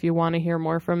like, if you want to hear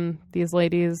more from these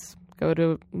ladies, go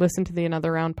to listen to the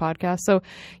Another Round podcast. So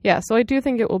so I do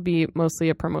think it will be mostly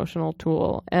a promotional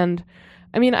tool. And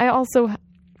I mean, I also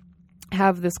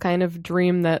have this kind of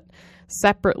dream that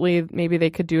separately maybe they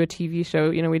could do a TV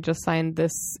show. We just signed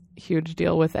this huge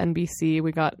deal with NBC.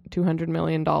 We got $200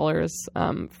 million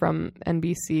from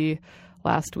NBC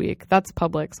last week. That's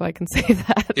public, so I can say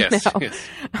that now.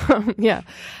 Yes.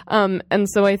 And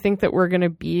so I think that we're going to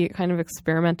be kind of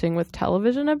experimenting with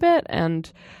television a bit.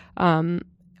 And, I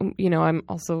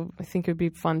think it would be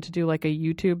fun to do like a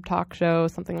YouTube talk show,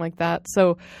 something like that.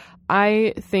 So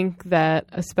I think that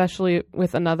especially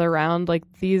with Another Round, like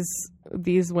these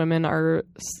women are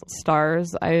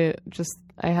stars. I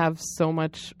have so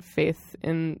much faith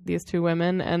in these two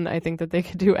women, and I think that they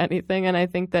could do anything. And I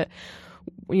think that,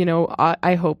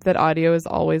 I hope that audio is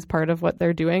always part of what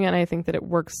they're doing. And I think that it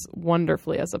works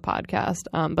wonderfully as a podcast.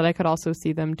 But I could also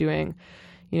see them doing,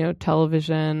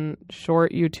 television,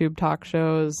 short YouTube talk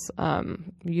shows,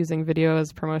 using video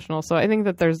as promotional. So I think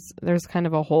that there's kind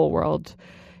of a whole world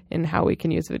in how we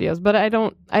can use videos. But I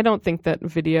don't think that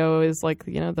video is like,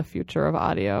 the future of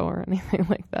audio or anything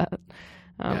like that.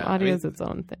 Audio is its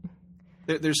own thing.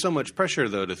 There's so much pressure,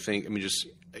 though, to think,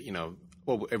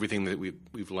 everything that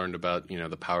we've learned about,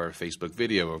 the power of Facebook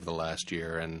video over the last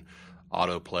year, and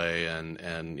autoplay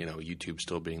and YouTube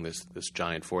still being this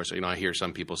giant force. I hear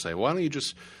some people say, why don't you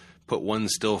just put one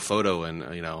still photo and,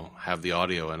 have the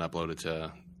audio and upload it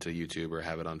to YouTube or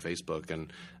have it on Facebook.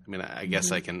 And I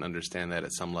guess I can understand that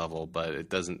at some level, but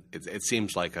it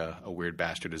seems like a weird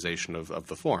bastardization of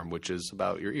the form, which is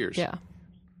about your ears. Yeah.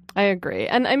 I agree.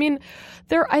 And I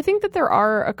think that there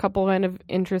are a couple kind of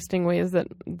interesting ways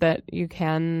that you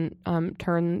can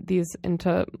turn these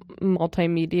into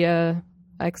multimedia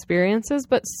experiences,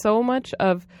 but so much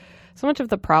of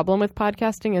the problem with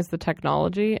podcasting is the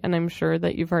technology, and I'm sure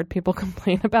that you've heard people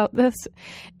complain about this.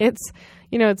 It's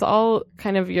it's all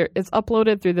kind of it's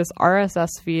uploaded through this RSS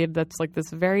feed that's like this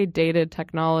very dated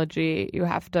technology. You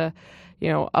have to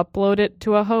upload it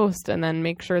to a host and then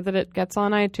make sure that it gets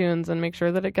on iTunes and make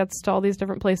sure that it gets to all these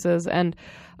different places. And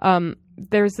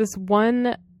there's this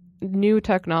one new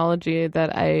technology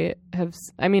that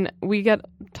we get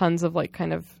tons of like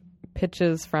kind of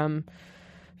pitches from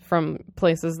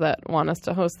places that want us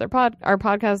to host our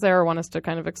podcast there, or want us to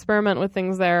kind of experiment with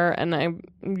things there. And I'm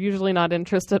usually not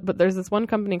interested, but there's this one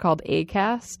company called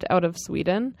Acast out of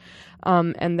Sweden.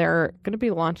 And they're going to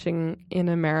be launching in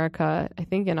America, I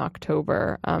think in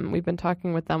October. We've been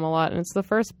talking with them a lot, and it's the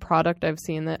first product I've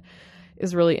seen that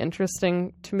is really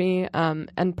interesting to me.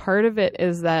 And part of it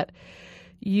is that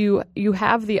you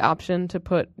have the option to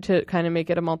kind of make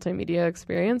it a multimedia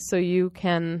experience. So you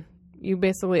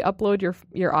basically upload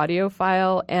your audio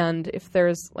file, and if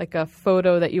there's like a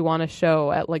photo that you want to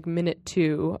show at like minute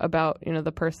 2 about,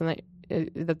 the person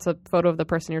that's a photo of the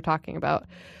person you're talking about,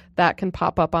 that can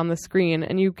pop up on the screen,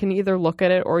 and you can either look at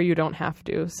it or you don't have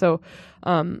to. So,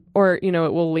 or, it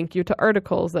will link you to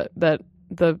articles that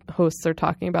the hosts are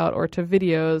talking about, or to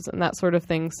videos and that sort of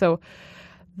thing. So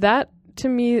that to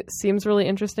me seems really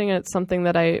interesting, and it's something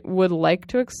that I would like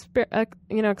to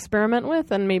experiment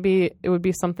with, and maybe it would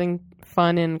be something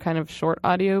fun in kind of short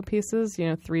audio pieces,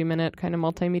 3-minute kind of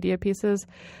multimedia pieces.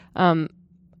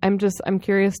 I'm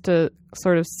curious to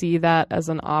sort of see that as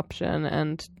an option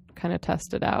and kind of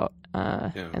test it out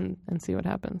and see what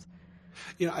happens.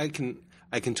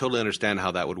 I can totally understand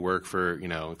how that would work for,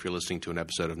 if you're listening to an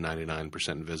episode of 99%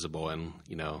 Invisible and,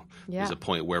 there's a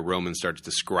point where Roman starts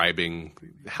describing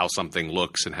how something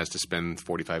looks and has to spend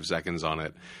 45 seconds on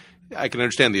it. I can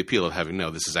understand the appeal of having,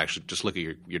 this is actually just look at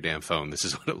your damn phone. This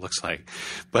is what it looks like.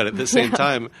 But at the same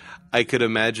time, I could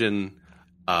imagine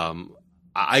when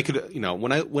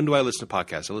do I listen to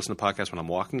podcasts? I listen to podcasts when I'm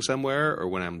walking somewhere or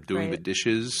when I'm doing the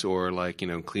dishes or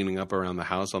cleaning up around the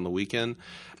house on the weekend.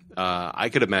 I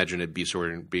could imagine it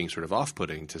being sort of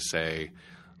off-putting to say,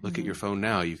 look at your phone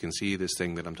now. You can see this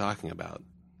thing that I'm talking about.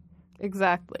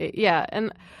 Exactly. Yeah.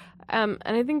 And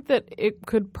I think that it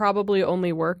could probably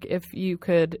only work if you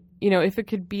could, if it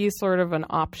could be sort of an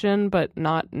option, but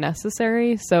not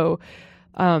necessary. So,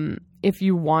 if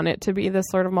you want it to be this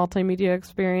sort of multimedia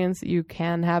experience, you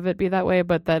can have it be that way,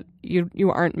 but that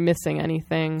you aren't missing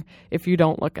anything if you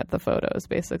don't look at the photos,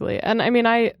 basically. And I mean,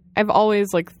 I've always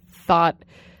thought,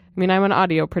 I'm an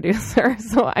audio producer,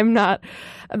 so I'm not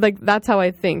that's how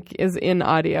I think is in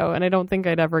audio. And I don't think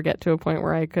I'd ever get to a point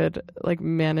where I could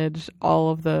manage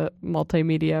all of the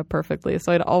multimedia perfectly.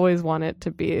 So I'd always want it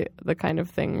to be the kind of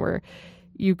thing where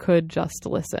you could just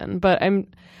listen. But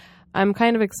I'm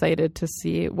kind of excited to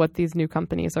see what these new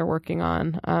companies are working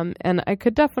on. And I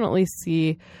could definitely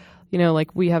see,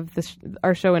 we have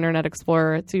our show Internet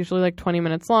Explorer. It's usually 20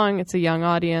 minutes long. It's a young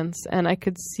audience. And I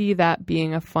could see that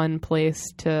being a fun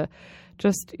place to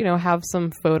just, have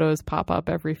some photos pop up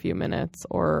every few minutes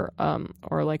or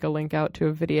a link out to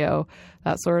a video,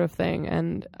 that sort of thing.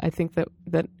 And I think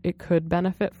that it could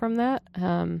benefit from that.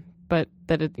 But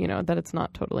that it's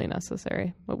not totally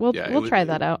necessary. But we'll try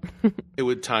that out. It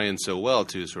would tie in so well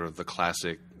to sort of the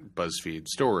classic BuzzFeed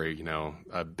story,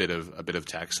 a bit of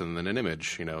text and then an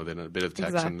image, then a bit of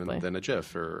text and then a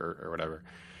GIF or whatever.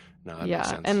 No, that makes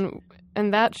sense.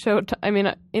 And that show,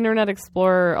 Internet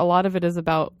Explorer, a lot of it is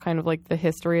about kind of the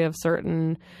history of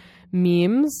certain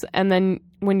memes, and then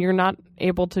when you're not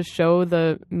able to show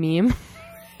the meme.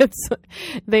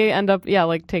 They end up,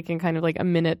 taking kind of a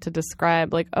minute to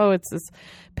describe, it's this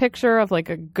picture of a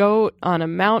goat on a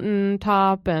mountain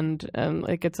top and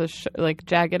it's a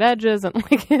jagged edges, and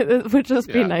it would just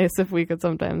be nice if we could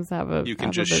sometimes have a. You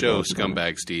can just show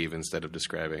Scumbag Steve instead of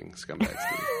describing Scumbag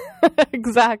Steve.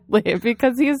 Exactly,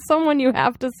 because he's someone you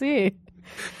have to see.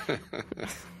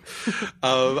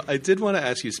 I did want to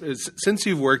ask you, since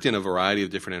you've worked in a variety of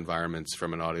different environments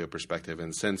from an audio perspective,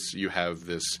 and since you have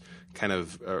this kind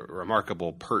of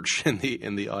remarkable perch in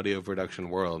the audio production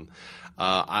world,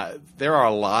 there are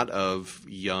a lot of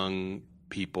young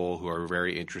people who are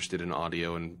very interested in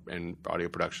audio and audio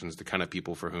productions, the kind of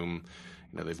people for whom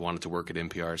they've wanted to work at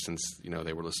NPR since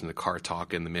they were listening to Car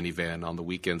Talk in the minivan on the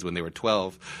weekends when they were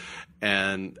 12.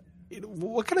 And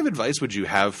what kind of advice would you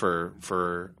have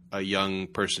for a young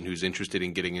person who's interested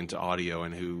in getting into audio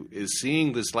and who is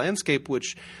seeing this landscape,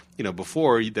 which,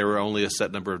 before there were only a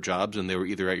set number of jobs and they were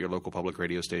either at your local public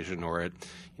radio station or at,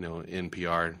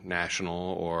 NPR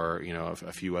National or,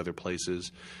 a few other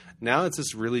places. Now it's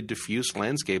this really diffuse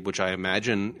landscape, which I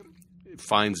imagine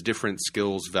finds different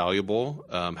skills valuable,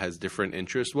 has different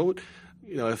interests. What would,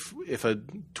 if a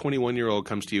 21-year-old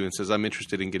comes to you and says, I'm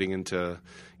interested in getting into,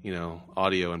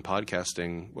 audio and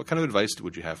podcasting, what kind of advice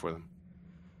would you have for them?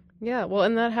 Yeah, well,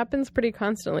 and that happens pretty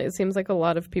constantly. It seems like a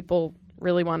lot of people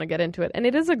really want to get into it. And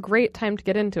it is a great time to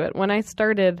get into it. When I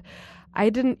started,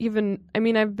 I've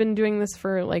been doing this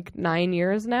for 9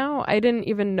 years now. I didn't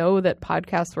even know that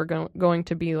podcasts were going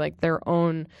to be their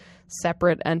own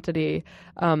separate entity.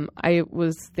 I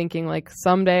was thinking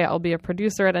someday I'll be a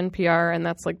producer at NPR and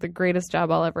that's the greatest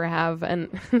job I'll ever have. And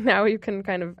now you can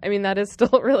kind of, that is still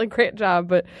a really great job,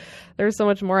 but there's so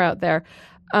much more out there.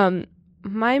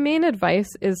 My main advice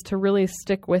is to really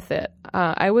stick with it.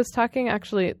 I was talking,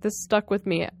 actually, this stuck with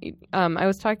me. I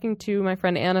was talking to my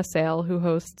friend Anna Sale, who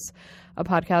hosts a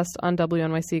podcast on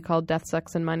WNYC called Death,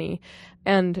 Sex, and Money.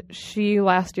 And she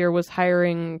last year was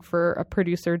hiring for a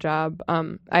producer job.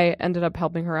 I ended up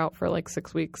helping her out for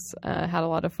 6 weeks, had a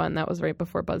lot of fun. That was right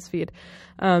before BuzzFeed.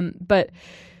 But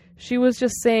she was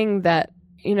just saying that,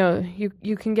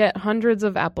 you can get hundreds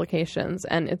of applications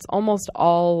and it's almost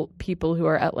all people who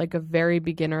are at a very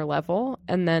beginner level.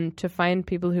 And then to find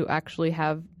people who actually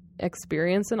have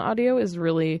experience in audio is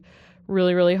really,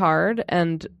 really, really hard.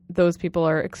 And those people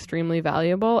are extremely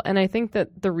valuable. And I think that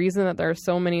the reason that there are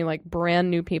so many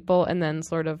brand new people and then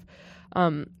sort of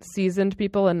seasoned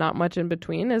people and not much in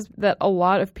between is that a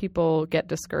lot of people get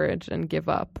discouraged and give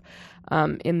up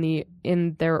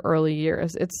in their early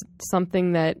years. It's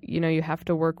something that you have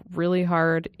to work really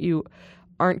hard. You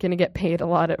aren't going to get paid a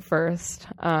lot at first.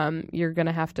 You're going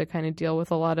to have to kind of deal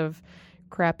with a lot of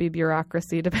crappy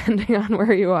bureaucracy depending on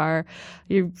where you are.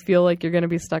 You feel like you're going to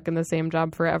be stuck in the same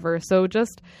job forever. So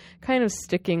just kind of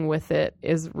sticking with it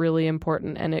is really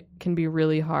important, and it can be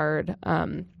really hard.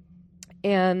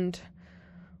 And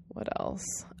what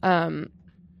else?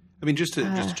 I mean, just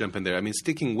to jump in there, I mean,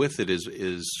 sticking with it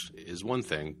is one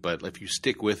thing, but if you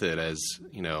stick with it as,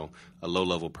 you know, a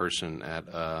low-level person at,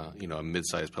 you know, a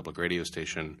mid-sized public radio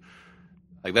station,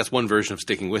 like that's one version of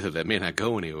sticking with it that may not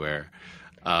go anywhere.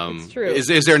 It's true.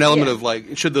 Is there an element of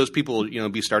like, should those people, you know,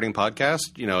 be starting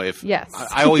podcasts? You know, if yes,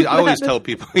 I always tell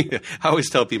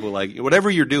people like, whatever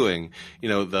you're doing, you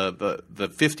know, the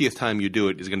 50th time you do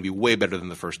it is going to be way better than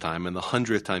the first time, and the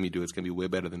 100th time you do it's going to be way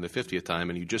better than the 50th time,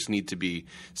 and you just need to be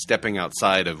stepping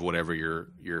outside of whatever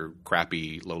your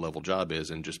crappy low level job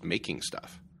is and just making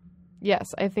stuff. Yes,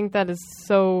 I think that is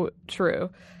so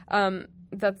true.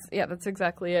 That's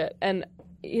exactly it. And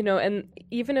you know, and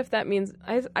even if that means,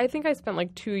 I think I spent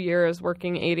like 2 years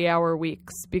working 80-hour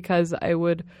weeks because I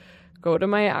would go to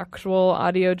my actual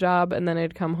audio job and then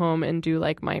I'd come home and do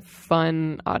like my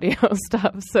fun audio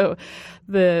stuff. So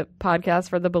the podcast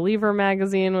for The Believer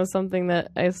magazine was something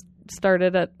that I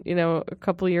started at, you know, a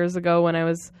couple years ago when I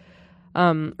was,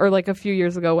 or like a few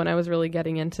years ago when I was really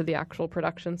getting into the actual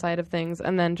production side of things.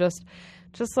 And then just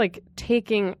like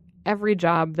taking every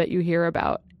job that you hear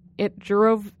about. It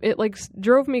drove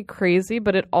me crazy,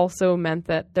 but it also meant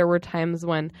that there were times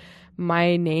when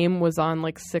my name was on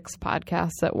like 6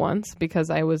 podcasts at once because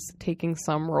I was taking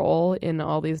some role in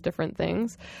all these different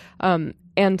things.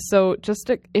 And so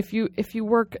if you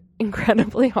work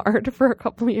incredibly hard for a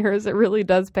couple of years, it really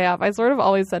does pay off. I sort of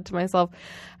always said to myself,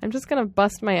 I'm just going to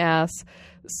bust my ass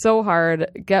so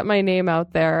hard, get my name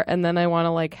out there, and then I want to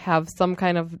like have some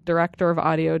kind of director of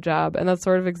audio job. And that's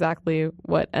sort of exactly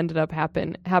what ended up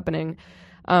happening.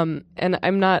 And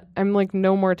I'm like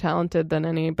no more talented than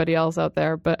anybody else out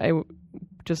there, but I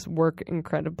just work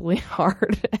incredibly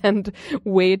hard and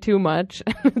way too much.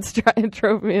 It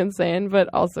drove me insane, but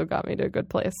also got me to a good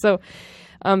place. So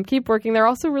keep working. There are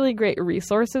also really great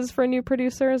resources for new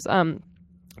producers.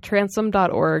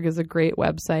 Transom.org is a great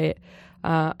website.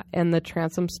 And the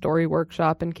Transom Story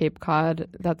Workshop in Cape Cod,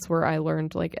 that's where I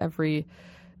learned like everything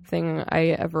I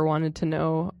ever wanted to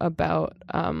know about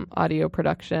audio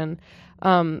production.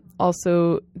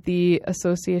 Also, the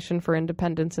Association for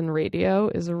Independence in Radio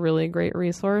is a really great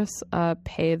resource.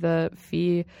 Pay the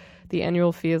fee. The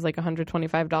annual fee is like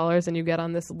 $125, and you get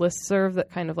on this listserv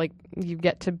that kind of like you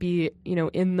get to be, you know,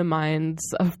 in the minds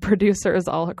of producers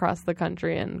all across the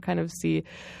country and kind of see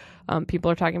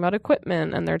people are talking about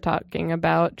equipment and they're talking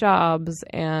about jobs,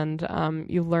 and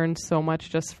you learn so much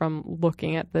just from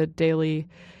looking at the daily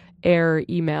air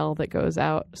email that goes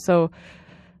out. So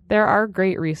there are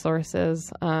great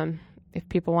resources. If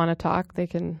people want to talk, they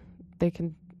can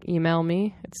email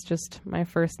me. It's just my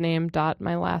first name dot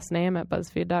my last name at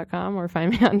BuzzFeed.com, or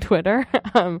find me on Twitter.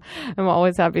 I'm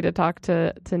always happy to talk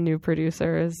to new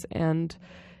producers, and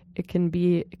it can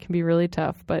be really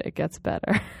tough, but it gets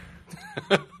better.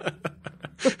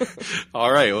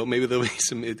 All right. Well, maybe there'll be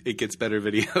some it gets better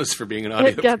videos for being an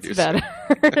audio producer. It gets better.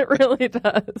 It really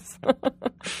does.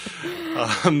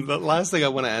 The last thing I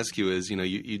want to ask you is, you know,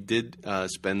 you did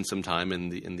spend some time in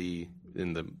the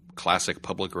classic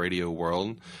public radio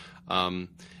world.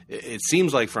 It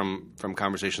seems like from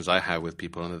conversations I have with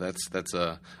people, and that's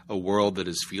a world that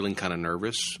is feeling kind of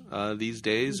nervous these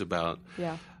days about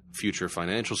future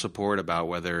financial support, about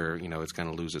whether, you know, it's going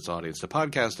to lose its audience to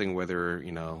podcasting, whether,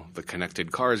 you know, the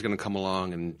connected car is going to come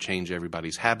along and change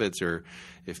everybody's habits, or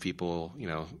if people, you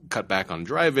know, cut back on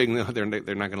driving, they're not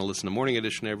going to listen to Morning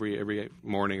Edition every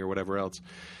morning or whatever else.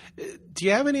 Do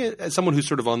you have any, as someone who's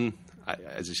sort of on,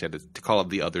 as you said, to call it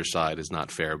the other side is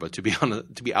not fair, but to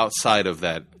be outside of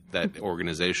that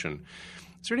organization,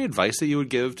 is there any advice that you would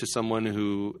give to someone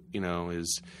who, you know,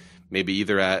 is maybe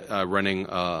either at running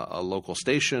a local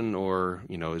station, or,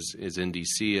 you know, is in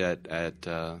DC at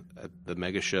the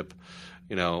megaship?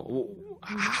 You know,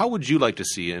 how would you like to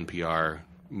see NPR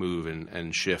move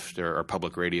and shift, or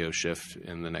public radio shift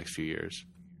in the next few years?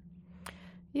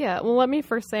 Yeah, well, let me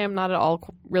first say I'm not at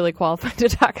all really qualified to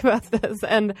talk about this.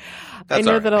 And I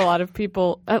know that a lot of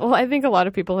people, I think a lot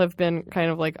of people have been kind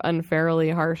of like unfairly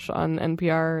harsh on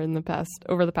NPR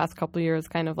over the past couple of years,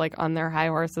 kind of like on their high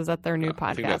horses at their new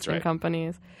podcasting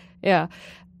companies. Yeah.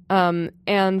 And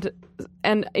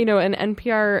you know, and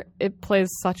NPR, it plays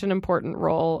such an important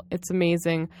role. It's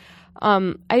amazing.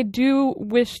 I do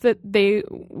wish that they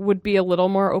would be a little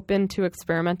more open to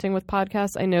experimenting with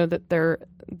podcasts. I know that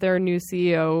their new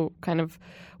CEO kind of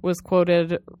was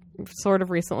quoted sort of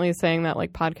recently saying that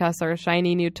like podcasts are a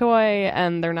shiny new toy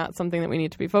and they're not something that we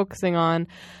need to be focusing on.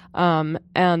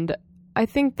 And I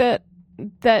think that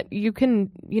you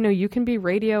can be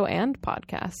radio and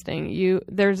podcasting.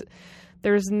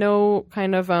 There's no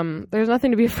kind of there's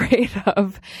nothing to be afraid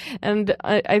of. And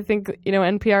I think,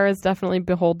 NPR is definitely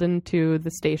beholden to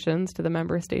the stations, to the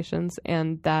member stations,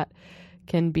 and that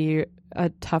can be a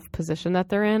tough position that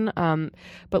they're in.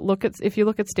 But if you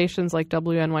look at stations like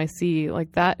WNYC,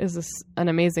 like that is an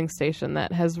amazing station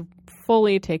that has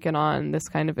fully taken on this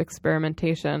kind of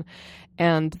experimentation,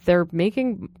 and they're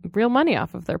making real money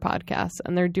off of their podcasts,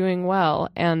 and they're doing well.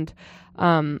 And,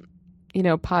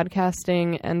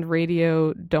 podcasting and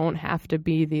radio don't have to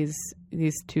be these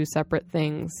two separate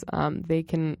things. You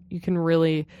can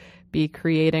really be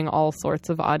creating all sorts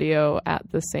of audio at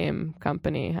the same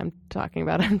company. I'm talking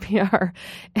about NPR.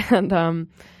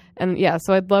 And yeah,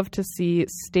 so I'd love to see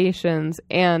stations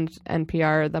and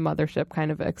NPR, the mothership, kind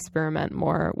of experiment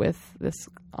more with this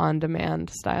on-demand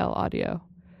style audio.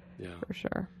 Yeah, for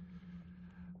sure.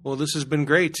 Well, this has been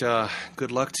great.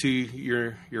 Good luck to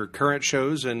your current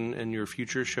shows and your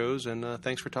future shows, and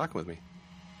thanks for talking with me.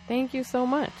 Thank you so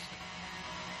much.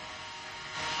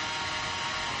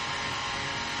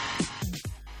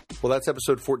 Well, that's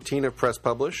episode 14 of Press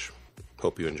Publish.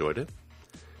 Hope you enjoyed it.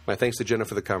 My thanks to Jenna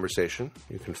for the conversation.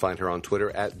 You can find her on Twitter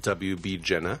at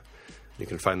WBJenna. You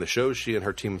can find the shows she and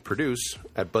her team produce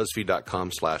at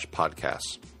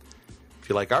BuzzFeed.com/podcasts. If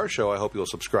you like our show, I hope you'll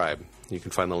subscribe. You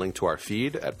can find the link to our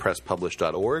feed at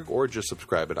presspublish.org or just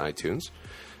subscribe at iTunes.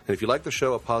 And if you like the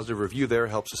show, a positive review there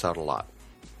helps us out a lot.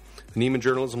 The Nieman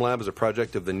Journalism Lab is a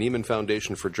project of the Nieman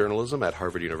Foundation for Journalism at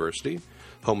Harvard University,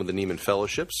 home of the Nieman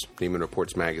Fellowships, Nieman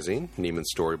Reports Magazine, Nieman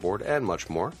Storyboard, and much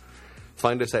more.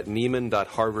 Find us at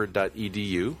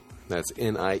nieman.harvard.edu. That's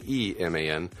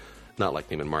Nieman, not like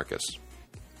Neiman Marcus.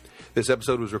 This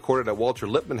episode was recorded at Walter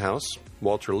Lippmann House.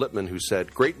 Walter Lippmann, who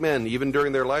said, "Great men, even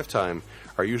during their lifetime,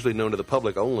 are usually known to the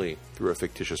public only through a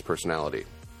fictitious personality."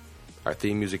 Our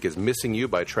theme music is Missing You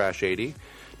by Trash 80.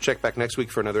 Check back next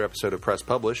week for another episode of Press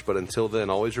Publish, but until then,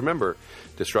 always remember,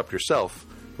 disrupt yourself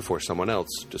before someone else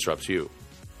disrupts you.